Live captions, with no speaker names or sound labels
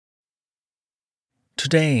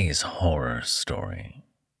Today's horror story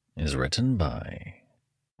is written by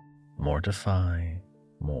Mortify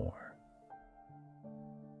More.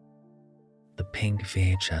 The pink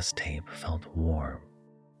VHS tape felt warm,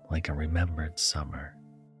 like a remembered summer.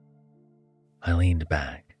 I leaned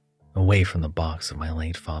back, away from the box of my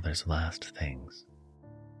late father's last things,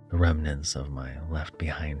 the remnants of my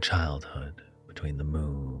left-behind childhood between the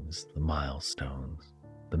moves, the milestones,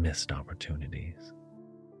 the missed opportunities.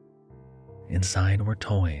 Inside were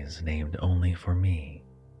toys named only for me,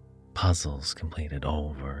 puzzles completed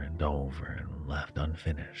over and over and left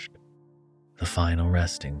unfinished, the final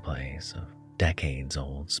resting place of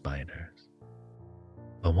decades-old spiders.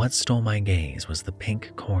 But what stole my gaze was the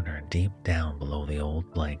pink corner deep down below the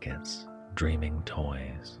old blankets, dreaming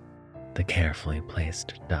toys, the carefully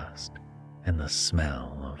placed dust, and the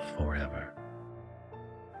smell of forever.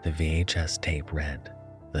 The VHS tape read,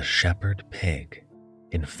 "The Shepherd Pig,"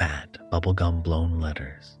 in fat, bubblegum-blown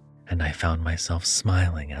letters, and I found myself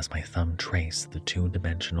smiling as my thumb traced the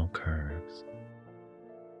two-dimensional curves.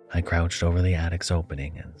 I crouched over the attic's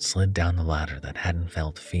opening and slid down the ladder that hadn't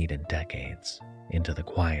felt feet in decades into the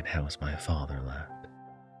quiet house my father left.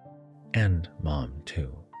 And Mom,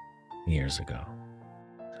 too, years ago.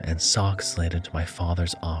 And socks slid into my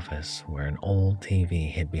father's office where an old TV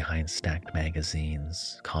hid behind stacked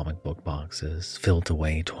magazines, comic book boxes, filled to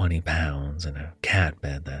weigh 20 pounds, and a cat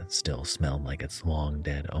bed that still smelled like its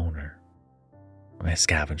long-dead owner. I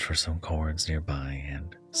scavenged for some cords nearby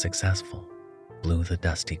and, successful, blew the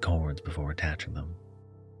dusty cords before attaching them.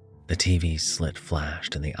 The TV slit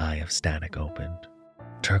flashed and the eye of static opened,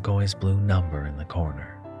 turquoise blue number in the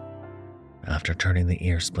corner. After turning the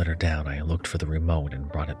ear splitter down, I looked for the remote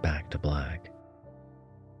and brought it back to black.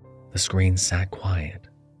 The screen sat quiet,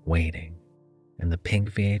 waiting, and the pink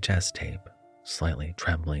VHS tape, slightly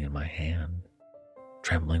trembling in my hand,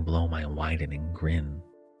 trembling below my widening grin,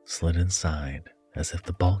 slid inside as if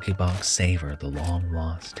the bulky box savored the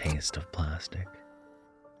long-lost taste of plastic.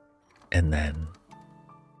 And then,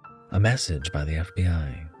 a message by the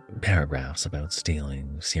FBI, paragraphs about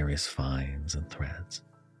stealing, serious fines, and threats.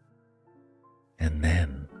 And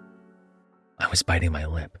then, I was biting my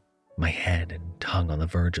lip, my head and tongue on the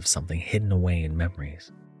verge of something hidden away in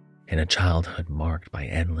memories, in a childhood marked by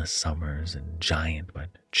endless summers and giant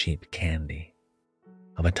but cheap candy,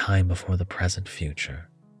 of a time before the present future,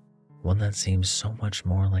 one that seemed so much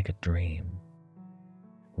more like a dream.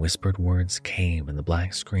 Whispered words came and the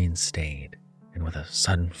black screen stayed, and with a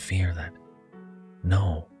sudden fear that,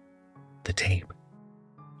 no, the tape,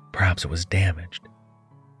 perhaps it was damaged.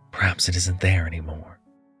 Perhaps it isn't there anymore.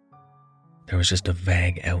 There was just a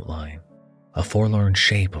vague outline, a forlorn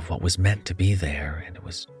shape of what was meant to be there, and it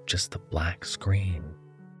was just the black screen.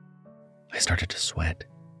 I started to sweat,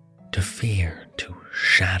 to fear, to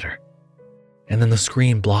shatter. And then the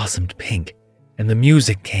screen blossomed pink, and the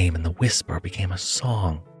music came, and the whisper became a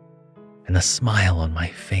song, and the smile on my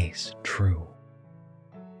face true.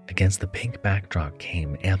 Against the pink backdrop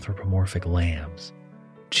came anthropomorphic lambs,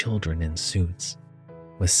 children in suits,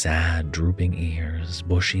 with sad, drooping ears,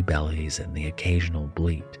 bushy bellies, and the occasional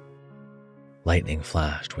bleat. Lightning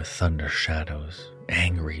flashed with thunder shadows,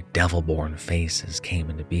 angry, devil-born faces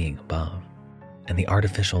came into being above, and the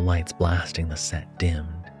artificial lights blasting the set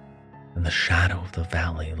dimmed, and the shadow of the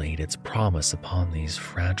valley laid its promise upon these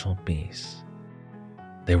fragile beasts.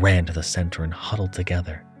 They ran to the center and huddled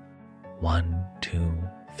together. 1, 2,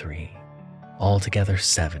 3. All together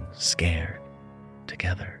 7, scared.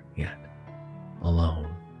 Together, yet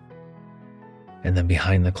alone. And then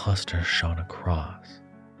behind the cluster shone a cross,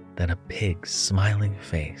 then a pig's smiling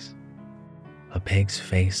face, a pig's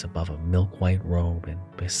face above a milk-white robe and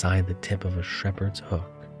beside the tip of a shepherd's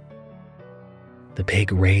hook. The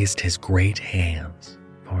pig raised his great hands,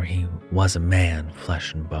 for he was a man,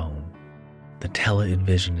 flesh and bone, the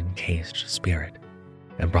tele-envisioned encased spirit,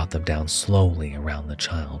 and brought them down slowly around the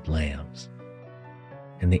child lambs.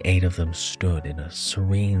 And the 8 of them stood in a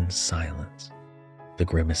serene silence. The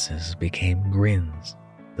grimaces became grins,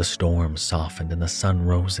 the storm softened and the sun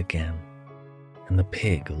rose again, and the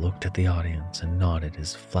pig looked at the audience and nodded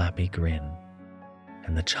his flappy grin,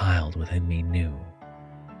 and the child within me knew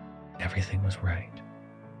everything was right.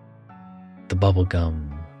 The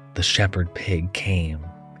bubblegum, the shepherd pig came,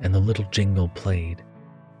 and the little jingle played,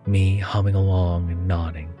 me humming along and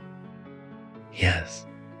nodding. Yes,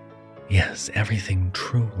 everything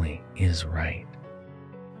truly is right.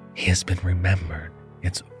 He has been remembered.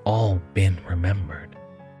 It's all been remembered.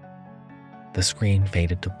 The screen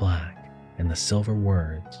faded to black, and the silver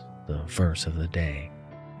words, the verse of the day,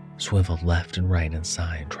 swiveled left and right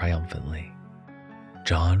inside triumphantly.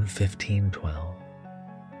 John 15:12.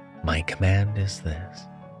 My command is this: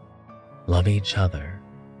 love each other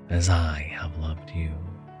as I have loved you.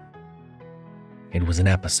 It was an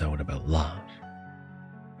episode about love.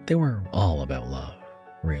 They were all about love,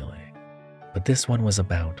 really. But this one was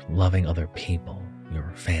about loving other people, your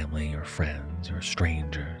family, your friends, your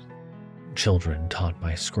strangers. Children taught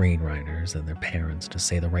by screenwriters and their parents to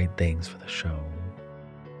say the right things for the show.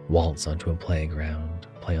 Waltz onto a playground,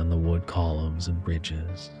 play on the wood columns and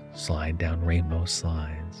bridges, slide down rainbow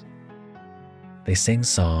slides. They sing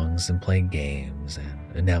songs and play games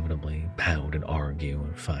and inevitably pout and argue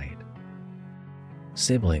and fight.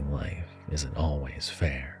 Sibling life isn't always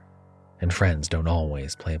fair, and friends don't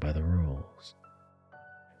always play by the rules.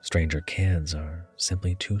 Stranger kids are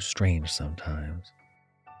simply too strange sometimes,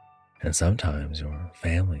 and sometimes your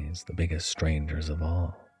family's the biggest strangers of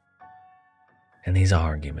all. And these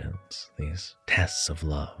arguments, these tests of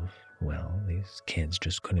love, well, these kids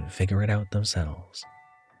just couldn't figure it out themselves.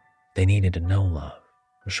 They needed to know love,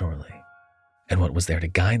 surely, and what was there to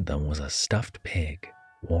guide them was a stuffed pig,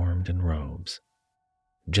 warmed in robes.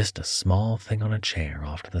 Just a small thing on a chair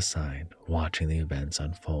off to the side, watching the events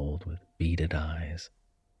unfold with beaded eyes,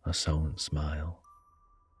 a sown smile.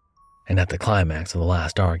 And at the climax of the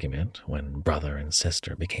last argument, when brother and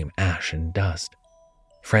sister became ash and dust,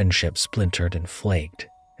 friendship splintered and flaked,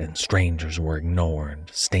 and strangers were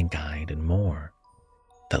ignored, stink-eyed, and more,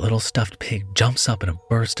 that little stuffed pig jumps up in a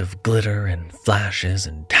burst of glitter and flashes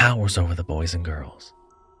and towers over the boys and girls.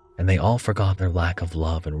 And they all forgot their lack of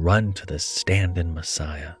love and run to this stand-in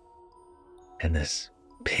Messiah. And this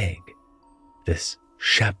pig, this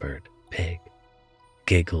shepherd pig,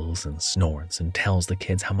 giggles and snorts and tells the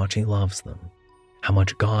kids how much he loves them, how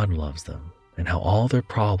much God loves them, and how all their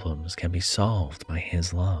problems can be solved by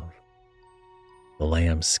his love. The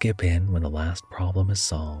lambs skip in when the last problem is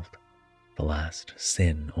solved, the last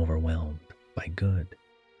sin overwhelmed by good.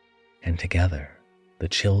 And together, the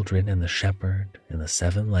children and the shepherd and the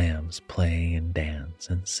 7 lambs play and dance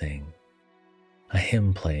and sing. A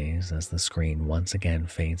hymn plays as the screen once again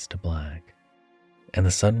fades to black, and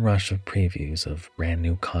the sudden rush of previews of brand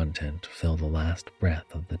new content fill the last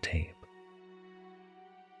breath of the tape.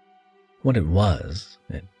 What it was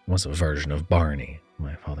a version of Barney,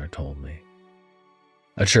 my father told me.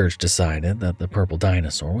 A church decided that the purple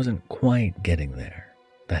dinosaur wasn't quite getting there,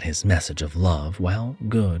 that his message of love, while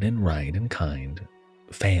good and right and kind,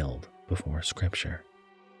 failed before Scripture.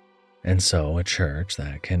 And so a church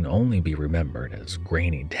that can only be remembered as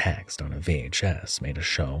grainy text on a VHS made a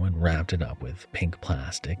show and wrapped it up with pink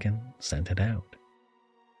plastic and sent it out.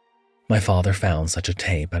 My father found such a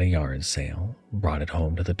tape at a yard sale, brought it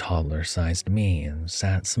home to the toddler-sized me, and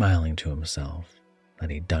sat smiling to himself that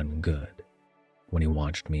he'd done good when he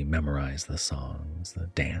watched me memorize the songs, the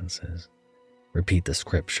dances, repeat the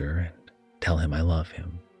Scripture, and tell him I love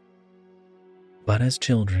him. But as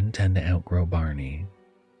children tend to outgrow Barney,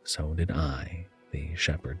 so did I, the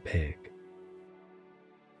shepherd pig.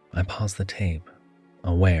 I paused the tape,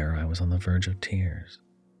 aware I was on the verge of tears.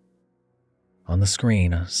 On the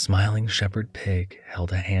screen, a smiling shepherd pig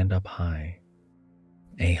held a hand up high,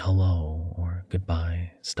 a hello or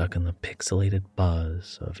goodbye stuck in the pixelated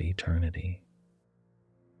buzz of eternity.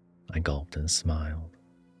 I gulped and smiled.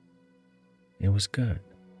 It was good.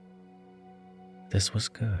 This was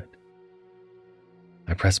good.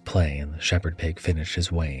 I pressed play and the shepherd pig finished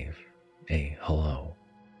his wave, a hello,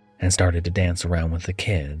 and started to dance around with the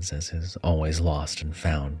kids as his always lost and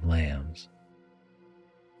found lambs.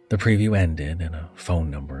 The preview ended and a phone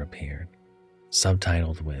number appeared,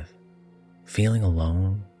 subtitled with, "Feeling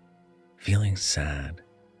alone, feeling sad,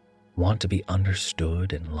 want to be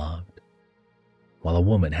understood and loved," while a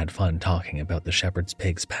woman had fun talking about the shepherd's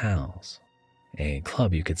pig's pals, a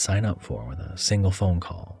club you could sign up for with a single phone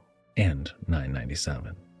call and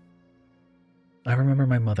 $9.97. I remember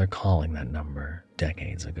my mother calling that number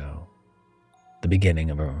decades ago, the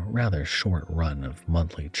beginning of a rather short run of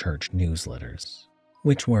monthly church newsletters,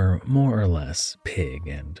 which were more or less pig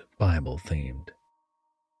and Bible themed.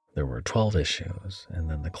 There were 12 issues, and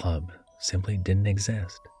then the club simply didn't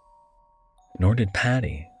exist. Nor did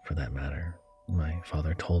Patty, for that matter. My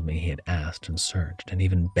father told me he had asked and searched and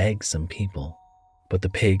even begged some people, but the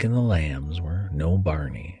pig and the lambs were no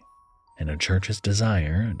Barney, and a church's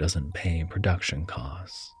desire doesn't pay production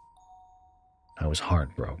costs. I was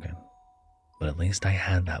heartbroken, but at least I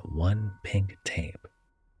had that one pink tape,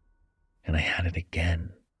 and I had it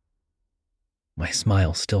again. My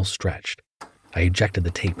smile still stretched. I ejected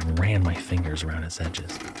the tape and ran my fingers around its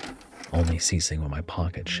edges, only ceasing when my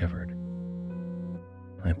pocket shivered.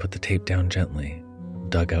 I put the tape down gently,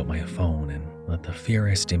 dug out my phone, and let the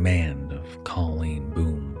furious demand of Colleen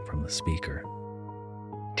boom from the speaker.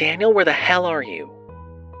 Daniel, where the hell are you?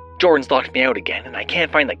 Jordan's locked me out again, and I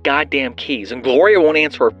can't find the goddamn keys, and Gloria won't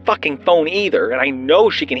answer her fucking phone either, and I know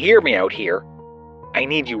she can hear me out here. I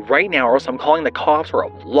need you right now, or else I'm calling the cops or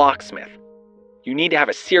a locksmith. You need to have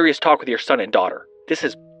a serious talk with your son and daughter. This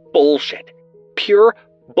is bullshit. Pure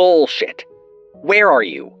bullshit. Where are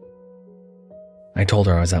you? I told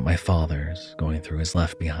her I was at my father's, going through his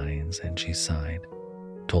left behinds, and she sighed,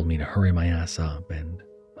 told me to hurry my ass up, and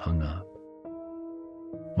hung up.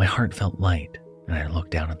 My heart felt light, and I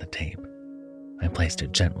looked down at the tape. I placed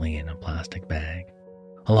it gently in a plastic bag,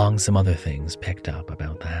 along some other things picked up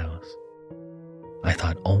about the house. I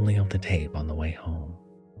thought only of the tape on the way home.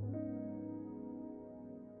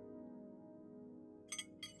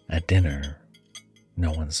 At dinner,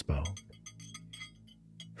 no one spoke.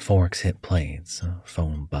 Forks hit plates, a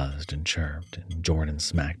phone buzzed and chirped, and Jordan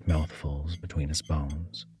smacked mouthfuls between his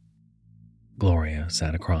bones. Gloria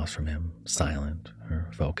sat across from him, silent,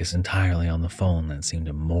 her focus entirely on the phone that seemed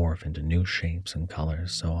to morph into new shapes and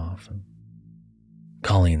colors so often.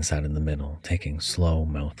 Colleen sat in the middle, taking slow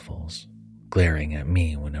mouthfuls, glaring at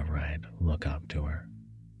me whenever I'd look up to her.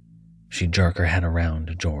 She'd jerk her head around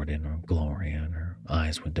to Jordan or Gloria, and her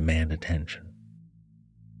eyes would demand attention.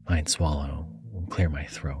 I'd swallow, clear my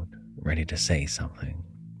throat, ready to say something,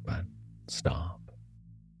 but stop.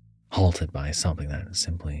 Halted by something that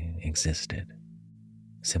simply existed,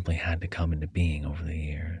 simply had to come into being over the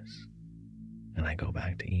years, and I go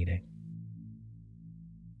back to eating.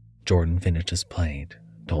 Jordan finished his plate,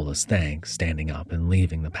 told us thanks, standing up and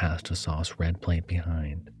leaving the pasta sauce red plate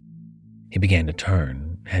behind. He began to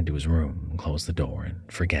turn, head to his room, and close the door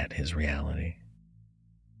and forget his reality.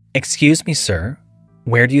 Excuse me, sir.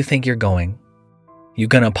 Where do you think you're going? You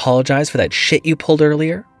gonna apologize for that shit you pulled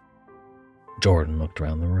earlier? Jordan looked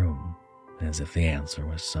around the room, as if the answer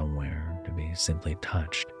was somewhere to be simply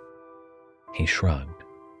touched. He shrugged,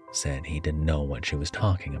 said he didn't know what she was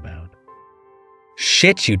talking about.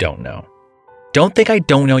 Shit you don't know. Don't think I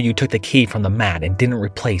don't know you took the key from the mat and didn't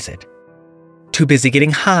replace it. Too busy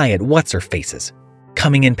getting high at what's-her-faces,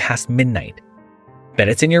 coming in past midnight. Bet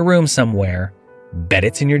it's in your room somewhere. Bet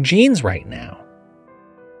it's in your jeans right now.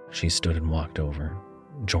 She stood and walked over.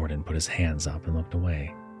 Jordan put his hands up and looked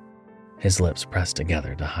away. His lips pressed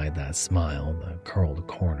together to hide that smile the curled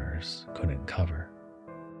corners couldn't cover.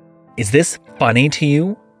 Is this funny to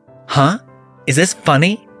you? Huh? Is this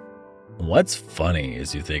funny? What's funny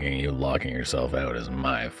is you thinking you locking yourself out is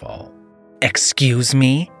my fault. Excuse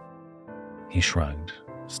me? He shrugged,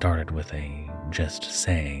 started with a just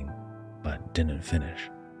saying, but didn't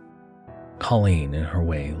finish. Colleen, in her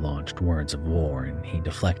way, launched words of war, and he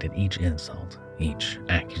deflected each insult, each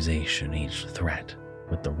accusation, each threat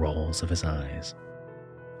with the rolls of his eyes.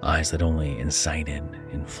 Eyes that only incited,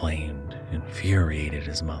 inflamed, infuriated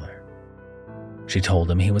his mother. She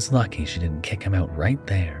told him he was lucky she didn't kick him out right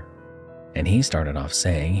there, and he started off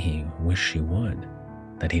saying he wished she would,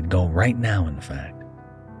 that he'd go right now, in fact.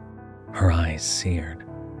 Her eyes seared,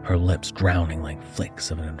 her lips drowning like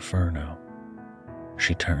flicks of an inferno.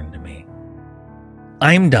 She turned to me.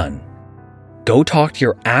 I'm done. Go talk to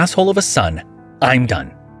your asshole of a son. I'm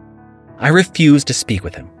done. I refuse to speak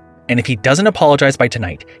with him. And if he doesn't apologize by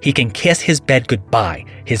tonight, he can kiss his bed goodbye.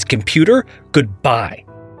 His computer, goodbye.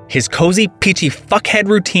 His cozy, peachy fuckhead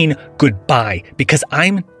routine, goodbye. Because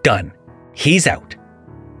I'm done. He's out.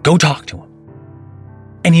 Go talk to him.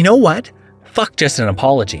 And you know what? Fuck just an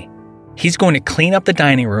apology. He's going to clean up the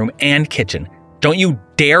dining room and kitchen. Don't you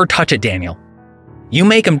dare touch it, Daniel. You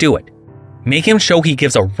make him do it. Make him show he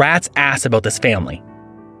gives a rat's ass about this family.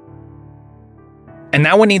 And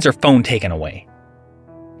that one needs her phone taken away.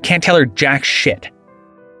 Can't tell her jack shit.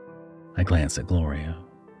 I glance at Gloria.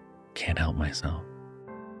 Can't help myself.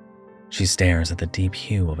 She stares at the deep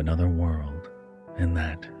hue of another world, and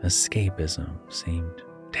that escapism seemed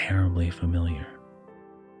terribly familiar,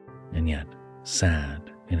 and yet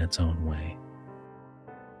sad in its own way.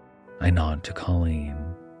 I nod to Colleen,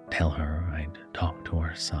 tell her I'd talk to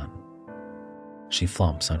our son. She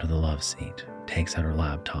flumps onto the love seat, takes out her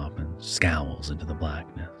laptop, and scowls into the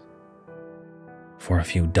blackness. For a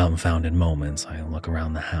few dumbfounded moments, I look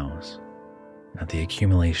around the house, at the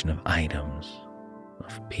accumulation of items,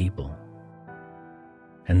 of people.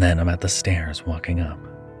 And then I'm at the stairs walking up,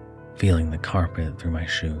 feeling the carpet through my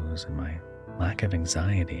shoes and my lack of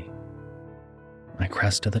anxiety. I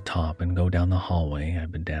crest to the top and go down the hallway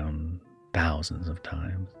I've been down thousands of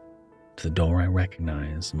times, to the door I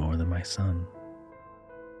recognize more than my son.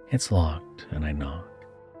 It's locked, and I knock.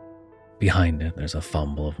 Behind it, there's a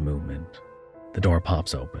fumble of movement. The door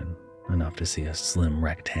pops open, enough to see a slim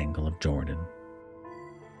rectangle of Jordan.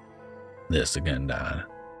 This again, Dad.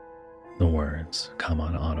 The words come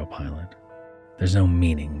on autopilot. There's no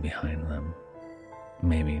meaning behind them.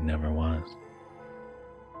 Maybe never was.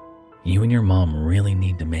 You and your mom really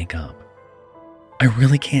need to make up. I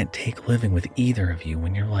really can't take living with either of you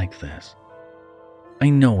when you're like this.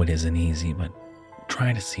 I know it isn't easy, but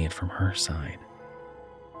try to see it from her side.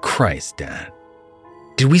 Christ, Dad.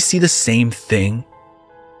 Did we see the same thing?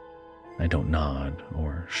 I don't nod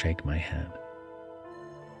or shake my head.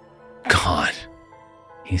 God.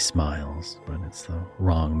 He smiles, but it's the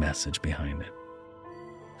wrong message behind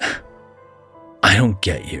it. I don't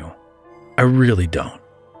get you. I really don't.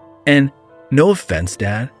 And no offense,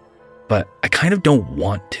 Dad, but I kind of don't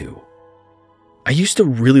want to. I used to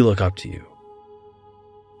really look up to you.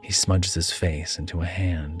 He smudges his face into a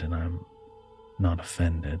hand, and I'm not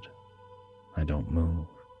offended. I don't move.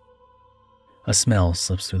 A smell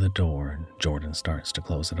slips through the door, and Jordan starts to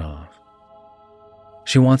close it off.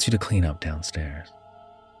 She wants you to clean up downstairs.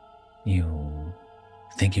 You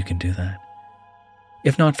think you can do that?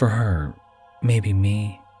 If not for her, maybe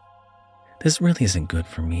me. This really isn't good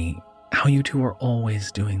for me, how you two are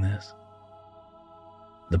always doing this.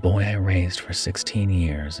 The boy I raised for 16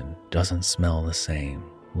 years and doesn't smell the same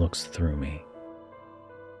looks through me.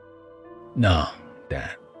 No,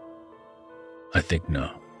 Dad. I think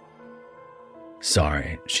no.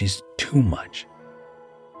 Sorry, she's too much.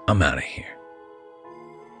 I'm out of here.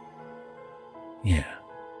 Yeah.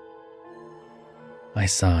 I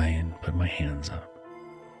sigh and put my hands up.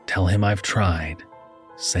 Tell him I've tried.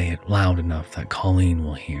 Say it loud enough that Colleen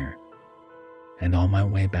will hear. And on my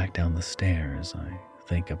way back down the stairs, I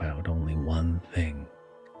think about only one thing.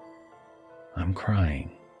 I'm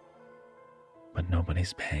crying, but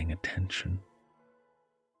nobody's paying attention.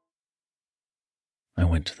 I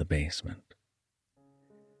went to the basement.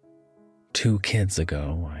 2 kids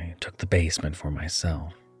ago, I took the basement for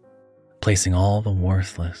myself, placing all the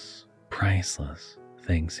worthless, priceless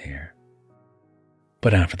things here.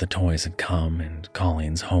 But after the toys had come and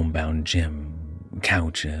Colleen's homebound gym,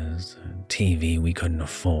 couches, TV we couldn't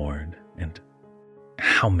afford, and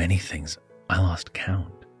how many things, I lost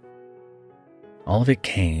count. All of it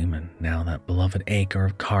came, and now that beloved acre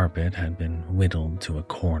of carpet had been whittled to a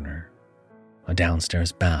corner. A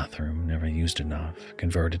downstairs bathroom, never used enough,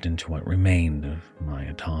 converted into what remained of my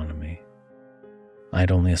autonomy. I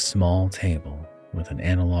had only a small table with an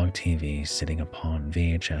analog TV sitting upon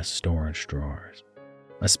VHS storage drawers,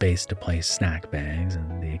 a space to place snack bags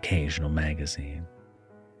and the occasional magazine,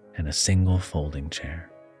 and a single folding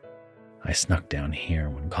chair. I snuck down here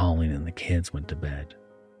when Colleen and the kids went to bed,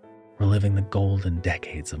 reliving the golden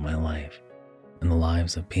decades of my life and the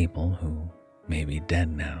lives of people who may be dead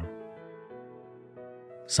now.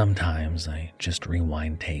 Sometimes I just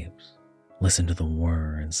rewind tapes, listen to the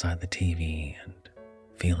whir inside the TV, and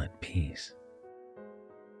feel at peace.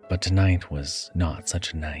 But tonight was not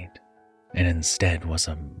such a night, and instead was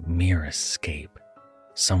a mere escape,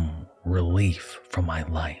 some relief from my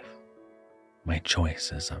life, my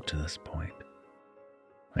choices up to this point.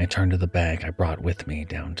 I turned to the bag I brought with me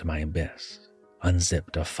down to my abyss,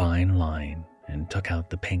 unzipped a fine line, and took out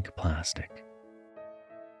the pink plastic.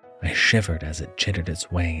 I shivered as it chittered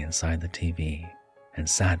its way inside the TV and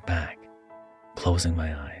sat back, closing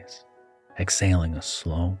my eyes, exhaling a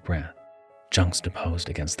slow breath juxtaposed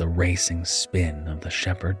against the racing spin of the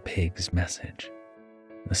shepherd pig's message.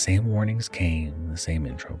 The same warnings came, the same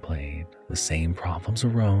intro played, the same problems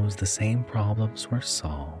arose, the same problems were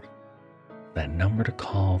solved. That number to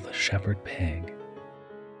call the shepherd pig.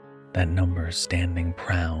 That number standing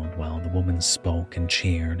proud while the woman spoke and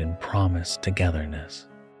cheered and promised togetherness.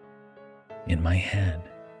 In my head,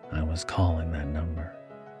 I was calling that number,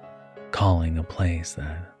 calling a place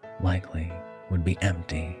that likely would be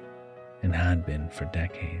empty and had been for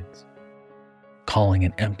decades, calling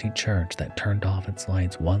an empty church that turned off its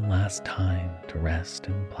lights one last time to rest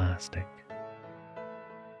in plastic.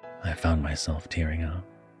 I found myself tearing up,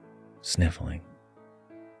 sniffling.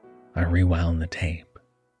 I rewound the tape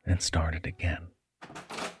and started again.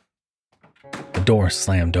 The door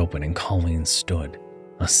slammed open and Colleen stood,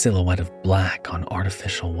 a silhouette of black on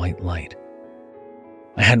artificial white light.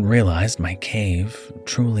 I hadn't realized my cave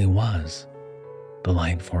truly was the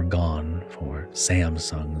light foregone for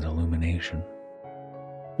Samsung's illumination.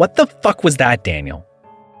 What the fuck was that, Daniel?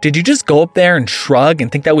 Did you just go up there and shrug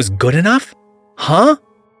and think that was good enough? Huh?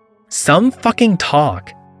 Some fucking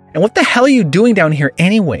talk. And what the hell are you doing down here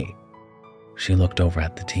anyway? She looked over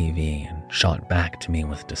at the TV and shot back to me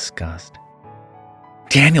with disgust.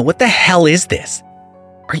 Daniel, what the hell is this?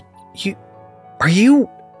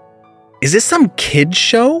 Is this some kid's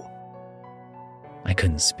show? I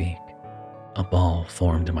couldn't speak. A ball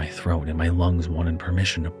formed in my throat and my lungs wanted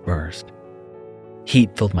permission to burst.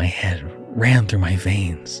 Heat filled my head, ran through my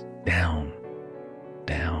veins, down,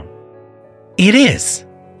 down. It is!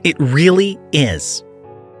 It really is.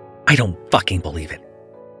 I don't fucking believe it.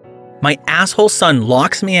 My asshole son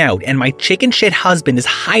locks me out and my chicken shit husband is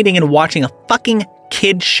hiding and watching a fucking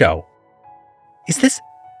kid show.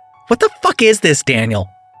 What the fuck is this, Daniel?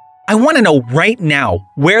 I want to know right now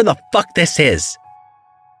where the fuck this is.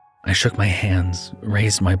 I shook my hands,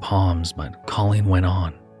 raised my palms, but Colleen went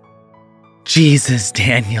on. Jesus,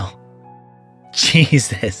 Daniel.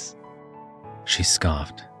 Jesus. She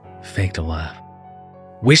scoffed, faked a laugh.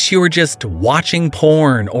 Wish you were just watching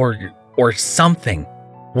porn or something.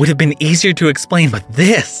 Would have been easier to explain, but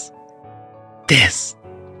this,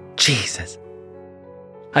 Jesus.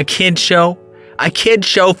 A kid show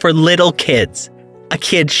for little kids. A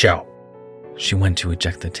kid show. She went to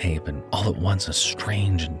eject the tape, and all at once a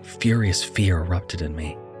strange and furious fear erupted in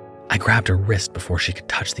me. I grabbed her wrist before she could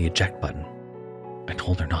touch the eject button. I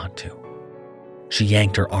told her not to. She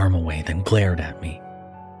yanked her arm away, then glared at me.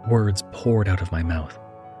 Words poured out of my mouth,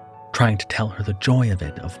 trying to tell her the joy of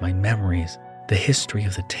it, of my memories, the history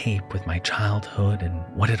of the tape with my childhood and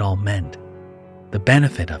what it all meant. The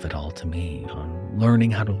benefit of it all to me, on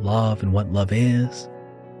learning how to love and what love is,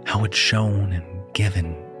 how it's shown and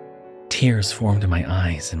given. Tears formed in my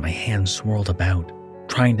eyes and my hands swirled about,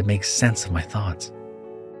 trying to make sense of my thoughts.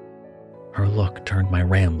 Her look turned my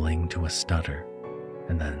rambling to a stutter,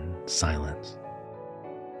 and then silence.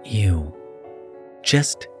 You.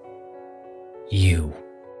 Just you.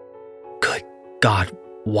 Good God,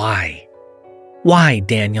 why? Why,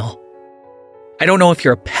 Daniel? I don't know if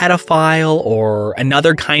you're a pedophile or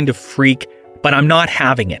another kind of freak, but I'm not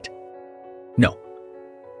having it. No.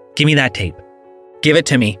 Give me that tape. Give it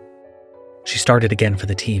to me. She started again for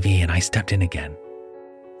the TV and I stepped in again.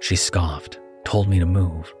 She scoffed, told me to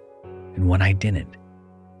move, and when I didn't,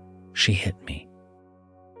 she hit me.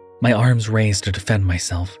 My arms raised to defend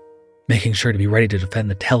myself, making sure to be ready to defend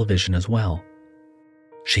the television as well.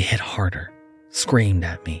 She hit harder, screamed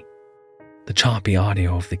at me. The choppy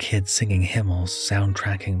audio of the kids singing hymns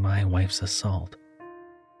soundtracking my wife's assault.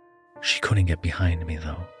 She couldn't get behind me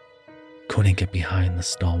though. Couldn't get behind the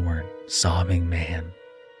stalwart, sobbing man,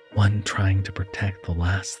 one trying to protect the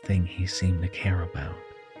last thing he seemed to care about.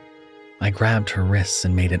 I grabbed her wrists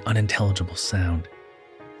and made an unintelligible sound.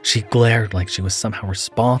 She glared like she was somehow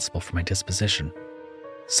responsible for my disposition,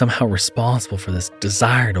 somehow responsible for this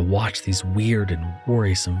desire to watch these weird and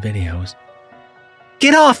worrisome videos.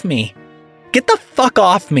 Get off me! Get the fuck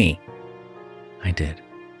off me! I did.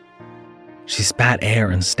 She spat air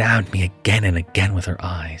and stabbed me again and again with her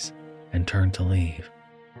eyes, and turned to leave,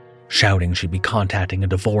 shouting she'd be contacting a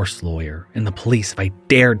divorce lawyer and the police if I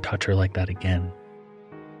dared touch her like that again.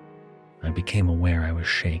 I became aware I was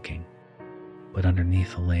shaking, but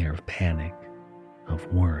underneath a layer of panic, of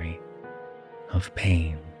worry, of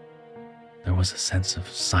pain, there was a sense of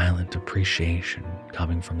silent appreciation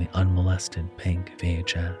coming from the unmolested pink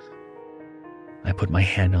VHS. I put my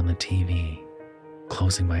hand on the TV,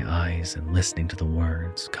 closing my eyes and listening to the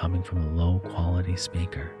words coming from the low-quality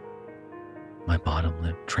speaker, my bottom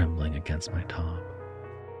lip trembling against my top.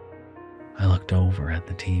 I looked over at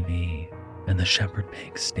the TV, and the shepherd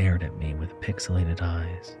pig stared at me with pixelated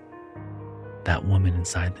eyes. That woman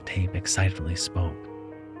inside the tape excitedly spoke.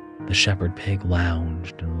 The shepherd pig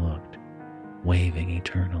lounged and looked, waving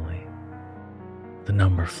eternally. The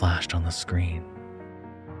number flashed on the screen.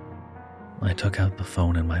 I took out the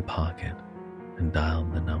phone in my pocket and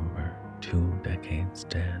dialed the number 2 decades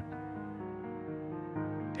dead.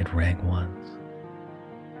 It rang once,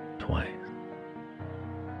 twice,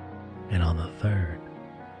 and on the third,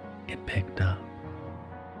 it picked up.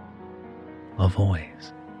 A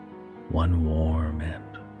voice, one warm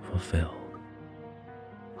and fulfilled.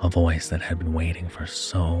 A voice that had been waiting for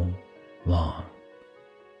so long,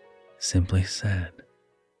 simply said,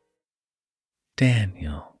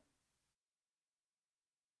 Daniel.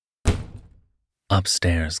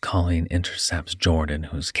 Upstairs, Colleen intercepts Jordan,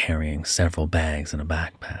 who's carrying several bags in a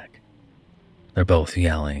backpack. They're both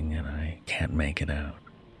yelling, and I can't make it out.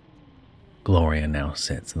 Gloria now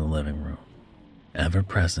sits in the living room, ever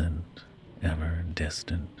present, ever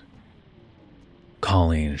distant.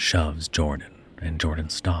 Colleen shoves Jordan, and Jordan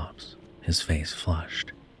stops, his face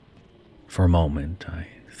flushed. For a moment, I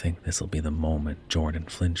think this'll be the moment Jordan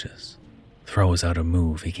flinches, throws out a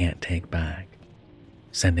move he can't take back,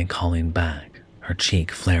 sending Colleen back, her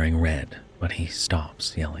cheek flaring red, but he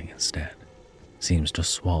stops yelling instead, seems to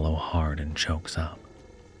swallow hard and chokes up.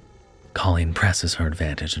 Colleen presses her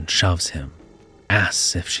advantage and shoves him,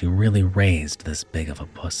 asks if she really raised this big of a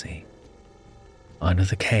pussy. Under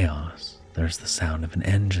the chaos, there's the sound of an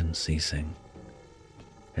engine ceasing,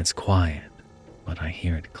 It's quiet, but I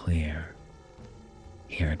hear it clear.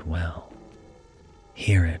 Hear it well.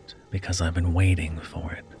 Hear it because I've been waiting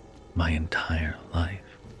for it my entire life.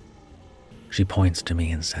 She points to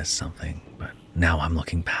me and says something, but now I'm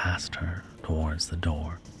looking past her towards the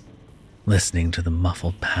door, listening to the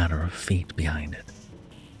muffled patter of feet behind it.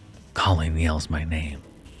 Colleen yells my name,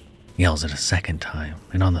 yells it a second time,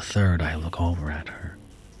 and on the third I look over at her.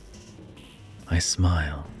 I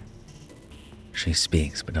smile. She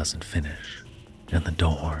speaks but doesn't finish, and the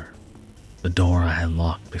door I had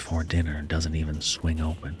locked before dinner doesn't even swing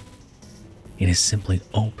open. It is simply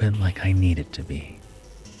open like I need it to be,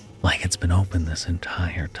 like it's been open this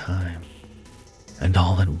entire time, and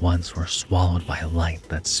all at once we're swallowed by a light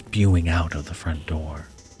that's spewing out of the front door.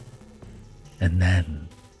 And then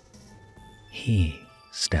he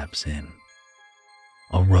steps in.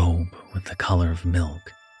 A robe with the color of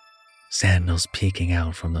milk, sandals peeking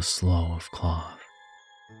out from the slough of cloth,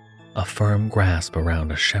 a firm grasp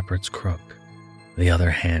around a shepherd's crook, the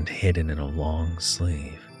other hand hidden in a long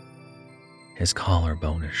sleeve. His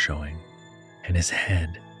collarbone is showing, and his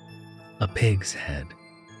head, a pig's head,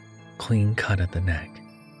 clean cut at the neck,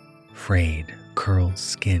 frayed, curled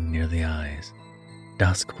skin near the eyes,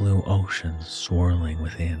 dusk blue oceans swirling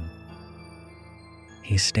within.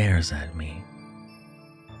 He stares at me.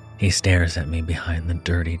 He stares at me behind the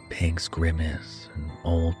dirtied pig's grimace, an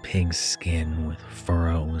old pig's skin with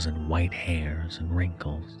furrows and white hairs and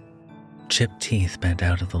wrinkles, chipped teeth bent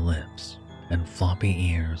out of the lips, and floppy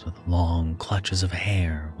ears with long clutches of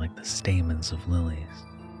hair like the stamens of lilies.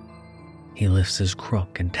 He lifts his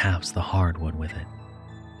crook and taps the hardwood with it,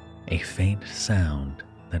 a faint sound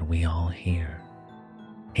that we all hear.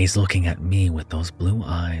 He's looking at me with those blue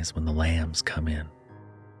eyes when the lambs come in,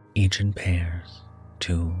 each in pairs,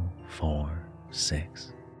 2, 4,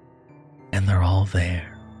 6. And they're all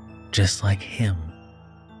there, just like him.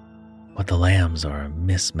 But the lambs are a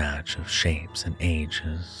mismatch of shapes and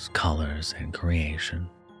ages, colors and creation.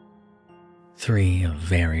 3 of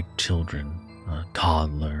varied children, a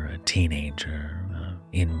toddler, a teenager,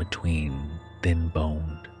 in-between,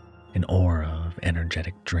 thin-boned, an aura of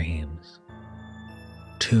energetic dreams.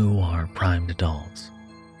 2 are primed adults,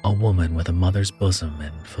 a woman with a mother's bosom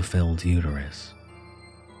and fulfilled uterus,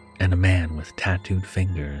 and a man with tattooed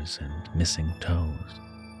fingers and missing toes.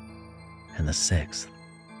 And the 6th,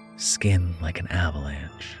 skin like an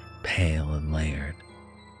avalanche, pale and layered,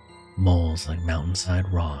 moles like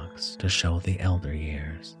mountainside rocks to show the elder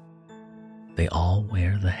years. They all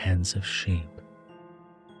wear the heads of sheep.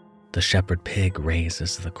 The shepherd pig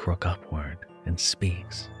raises the crook upward and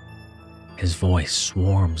speaks. His voice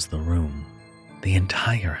swarms the room, the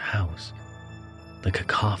entire house, the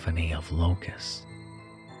cacophony of locusts.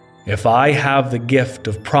 If I have the gift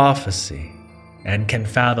of prophecy and can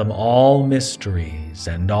fathom all mysteries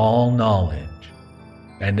and all knowledge,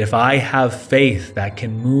 and if I have faith that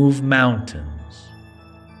can move mountains,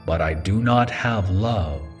 but I do not have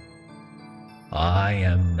love, I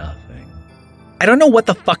am nothing. I don't know what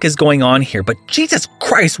the fuck is going on here, but Jesus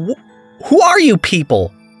Christ, who are you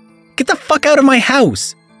people? Get the fuck out of my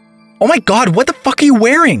house. Oh my God, what the fuck are you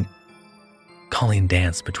wearing? Colleen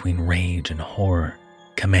danced between rage and horror,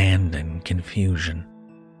 command and confusion.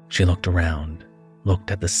 She looked around, looked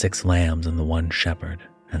at the 6 lambs and the 1 shepherd,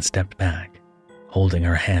 and stepped back, holding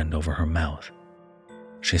her hand over her mouth.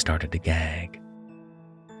 She started to gag.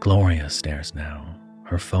 Gloria stares now,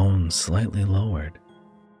 her phone slightly lowered.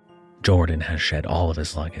 Jordan has shed all of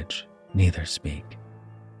his luggage. Neither speak.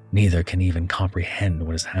 Neither can even comprehend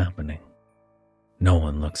what is happening. No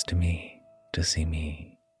one looks to me to see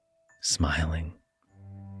me smiling,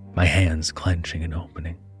 my hands clenching and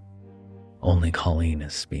opening. Only Colleen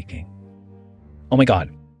is speaking. Oh my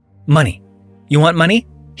God, money. You want money?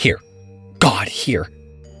 Here. God, here.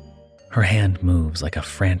 Her hand moves like a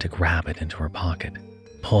frantic rabbit into her pocket,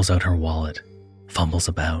 pulls out her wallet, fumbles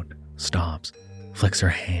about, stops, flicks her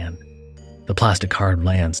hand. The plastic card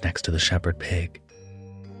lands next to the shepherd pig.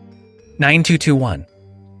 9221.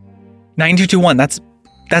 9221, that's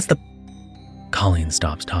the... Colleen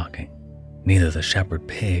stops talking. Neither the shepherd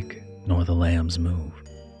pig nor the lambs move.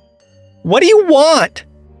 What do you want?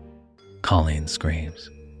 Colleen screams.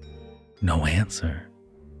 No answer.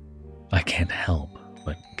 I can't help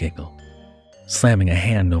but giggle, slamming a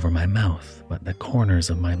hand over my mouth, but the corners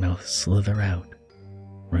of my mouth slither out,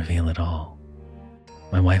 reveal it all.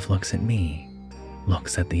 My wife looks at me,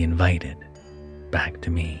 looks at the invited, back to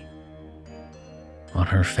me. On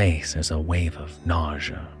her face is a wave of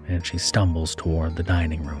nausea, and she stumbles toward the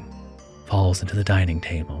dining room, falls into the dining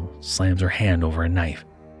table, slams her hand over a knife,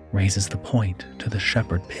 raises the point to the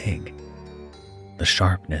shepherd pig. The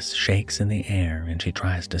sharpness shakes in the air and she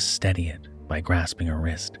tries to steady it by grasping her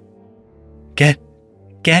wrist. Get!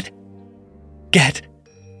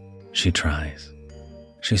 She tries.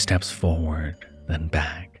 She steps forward, then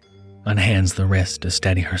back, unhands the wrist to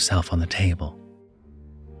steady herself on the table.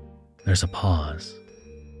 There's a pause.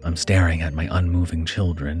 I'm staring at my unmoving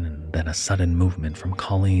children, and then a sudden movement from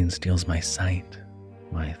Colleen steals my sight,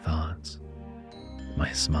 my thoughts,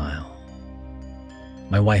 my smile.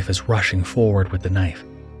 My wife is rushing forward with the knife,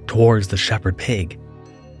 towards the shepherd pig.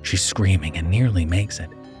 She's screaming and nearly makes it,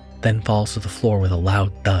 then falls to the floor with a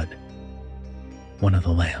loud thud. One of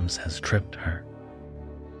the lambs has tripped her.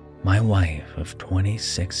 My wife of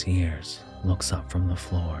 26 years looks up from the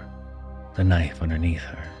floor, the knife underneath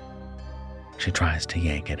her. She tries to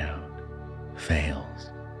yank it out,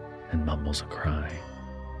 fails, and mumbles a cry.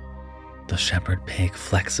 The shepherd pig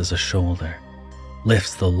flexes a shoulder,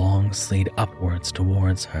 lifts the long sleeve upwards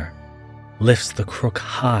towards her, lifts the crook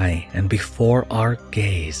high and before our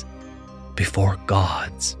gaze, before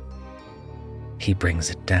God's. He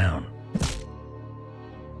brings it down.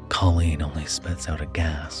 Colleen only spits out a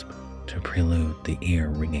gasp to prelude the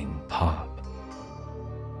ear-ringing pop.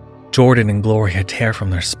 Jordan and Gloria tear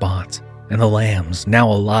from their spots, and the lambs, now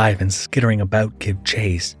alive and skittering about, give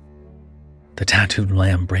chase. The tattooed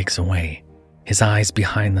lamb breaks away, his eyes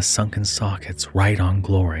behind the sunken sockets right on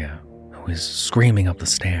Gloria, who is screaming up the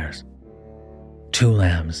stairs. Two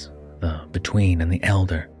lambs, the between and the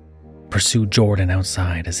elder, pursue Jordan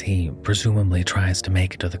outside as he presumably tries to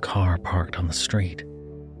make it to the car parked on the street.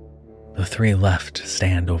 The three left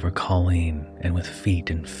stand over Colleen and with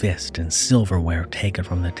feet and fist and silverware taken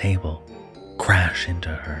from the table, crash into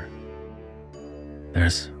her.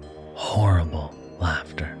 There's horrible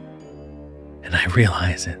laughter, and I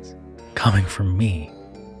realize it's coming from me,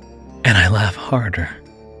 and I laugh harder,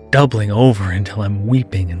 doubling over until I'm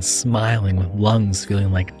weeping and smiling with lungs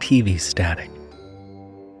feeling like TV static.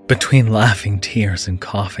 Between laughing tears and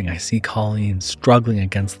coughing, I see Colleen struggling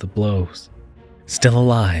against the blows, still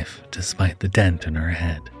alive despite the dent in her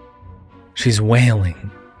head. She's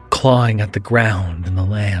wailing, clawing at the ground and the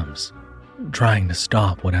lambs, trying to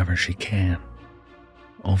stop whatever she can.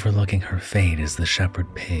 Overlooking her fate is the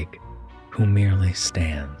shepherd pig, who merely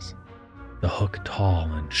stands, the hook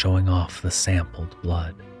tall and showing off the sampled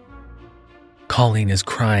blood. Colleen is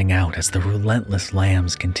crying out as the relentless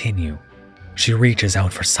lambs continue. She reaches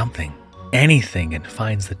out for something, anything, and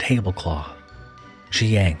finds the tablecloth. She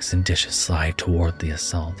yanks and dishes slide toward the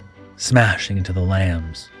assault, smashing into the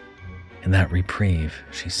lambs. In that reprieve,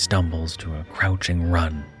 she stumbles to a crouching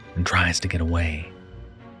run and tries to get away.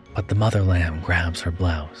 But the mother lamb grabs her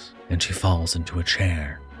blouse and she falls into a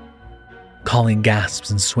chair. Colleen gasps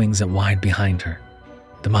and swings it wide behind her.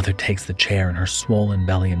 The mother takes the chair in her swollen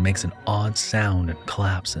belly and makes an odd sound and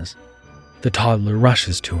collapses. The toddler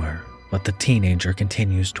rushes to her, but the teenager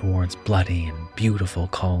continues towards bloody and beautiful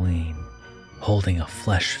Colleen, holding a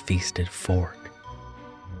flesh-feasted fork.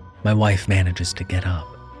 My wife manages to get up,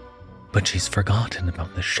 but she's forgotten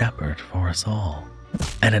about the shepherd for us all,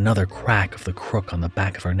 and another crack of the crook on the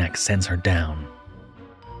back of her neck sends her down.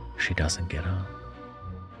 She doesn't get up.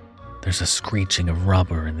 There's a screeching of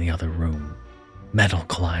rubber in the other room. Metal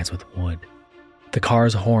collides with wood. The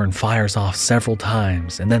car's horn fires off several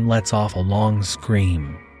times and then lets off a long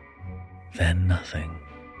scream. Then nothing.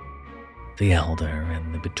 The elder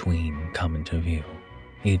and the between come into view,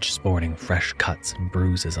 each sporting fresh cuts and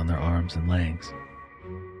bruises on their arms and legs.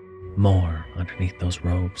 More underneath those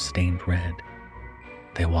robes stained red.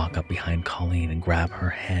 They walk up behind Colleen and grab her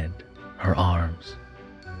head, her arms.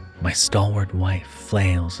 My stalwart wife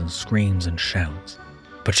flails and screams and shouts,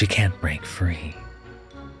 but she can't break free.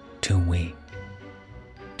 Too weak.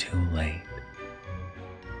 Too late.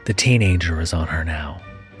 The teenager is on her now,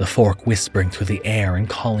 the fork whispering through the air, and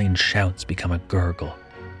Colleen's shouts become a gurgle,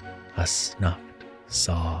 a snuffed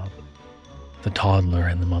sob. The toddler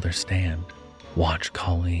and the mother stand, watch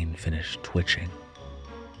Colleen finish twitching.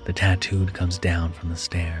 The tattooed comes down from the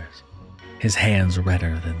stairs, his hands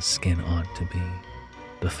redder than skin ought to be.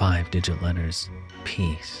 The 5-digit letters,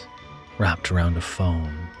 peace, wrapped around a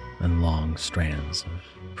phone and long strands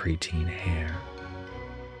of preteen hair.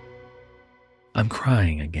 I'm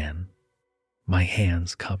crying again, my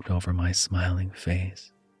hands cupped over my smiling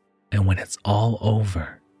face. And when it's all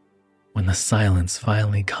over, when the silence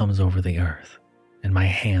finally comes over the earth and my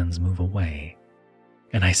hands move away,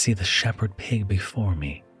 and I see the shepherd pig before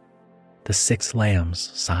me, the 6 lambs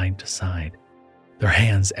side to side, their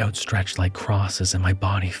hands outstretched like crosses, and my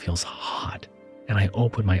body feels hot, and I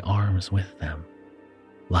open my arms with them,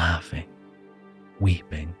 laughing,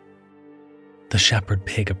 weeping. The shepherd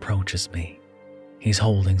pig approaches me, He's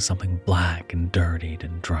holding something black and dirtied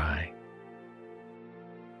and dry.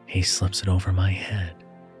 He slips it over my head,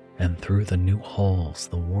 and through the new holes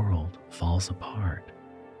the world falls apart.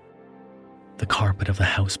 The carpet of the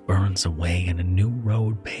house burns away, and a new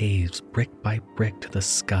road paves brick by brick to the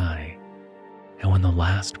sky. And when the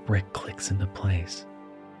last brick clicks into place,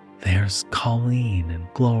 there's Colleen and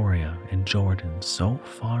Gloria and Jordan so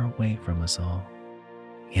far away from us all,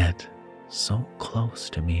 yet so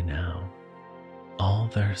close to me now. All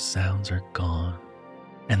their sounds are gone,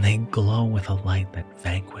 and they glow with a light that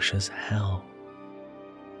vanquishes hell.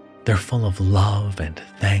 They're full of love and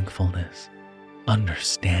thankfulness,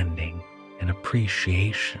 understanding and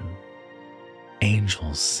appreciation.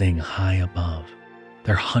 Angels sing high above,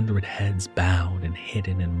 their 100 heads bowed and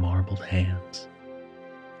hidden in marbled hands.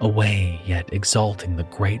 Away yet exalting the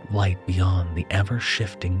great light beyond the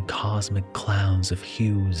ever-shifting cosmic clouds of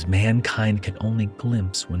hues mankind can only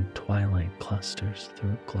glimpse when twilight clusters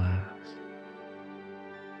through glass.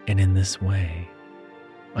 And in this way,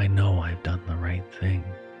 I know I've done the right thing,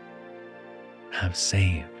 have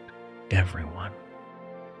saved everyone.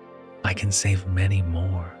 I can save many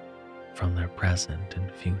more from their present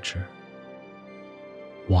and future.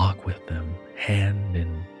 Walk with them hand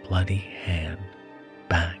in bloody hand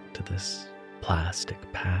back to this plastic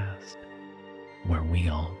past where we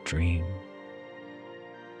all dream.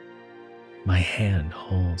 My hand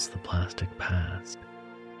holds the plastic past,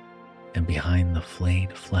 and behind the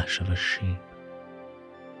flayed flesh of a sheep,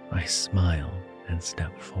 I smile and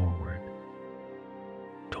step forward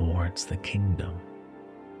towards the kingdom,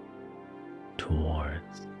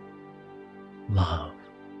 towards love.